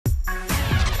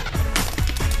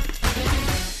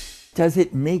Does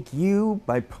it make you,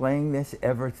 by playing this,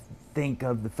 ever think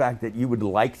of the fact that you would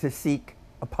like to seek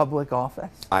a public office?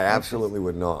 I Like this? absolutely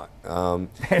would not.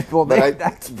 Well, But I,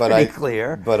 that's but pretty I,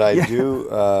 clear. but I Yeah.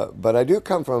 do, but I do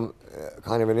come from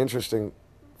kind of an interesting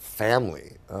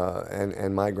family,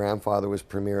 and my grandfather was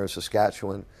premier of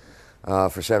Saskatchewan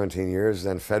for 17 years,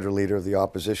 then federal leader of the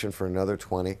opposition for another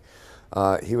 20.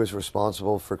 He was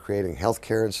responsible for creating health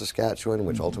care in Saskatchewan,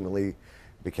 which ultimately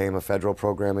became a federal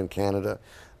program in Canada.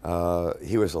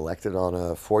 He was elected on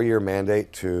a 4-year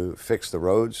mandate to fix the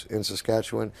roads in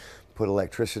Saskatchewan, put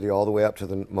electricity all the way up to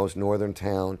the most northern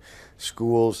town,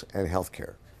 schools, and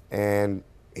healthcare. And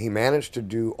he managed to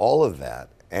do all of that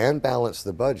and balance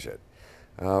the budget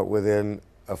within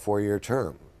a 4-year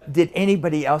term. Did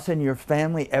anybody else in your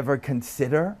family ever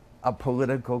consider a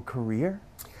political career?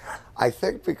 I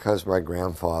think because my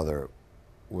grandfather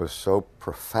was so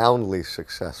profoundly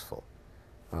successful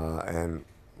and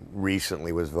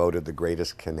recently was voted the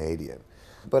greatest Canadian.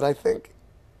 But I think,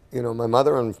 you know, my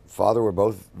mother and father were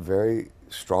both very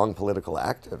strong political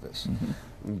activists.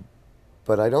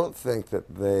 But I don't think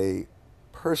that they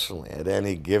personally, at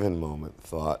any given moment,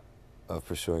 thought of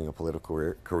pursuing a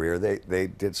political career. They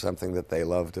did something that they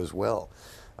loved as well.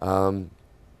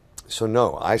 So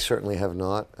no, I certainly have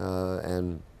not,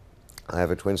 and I have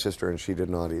a twin sister, and she did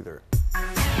not either.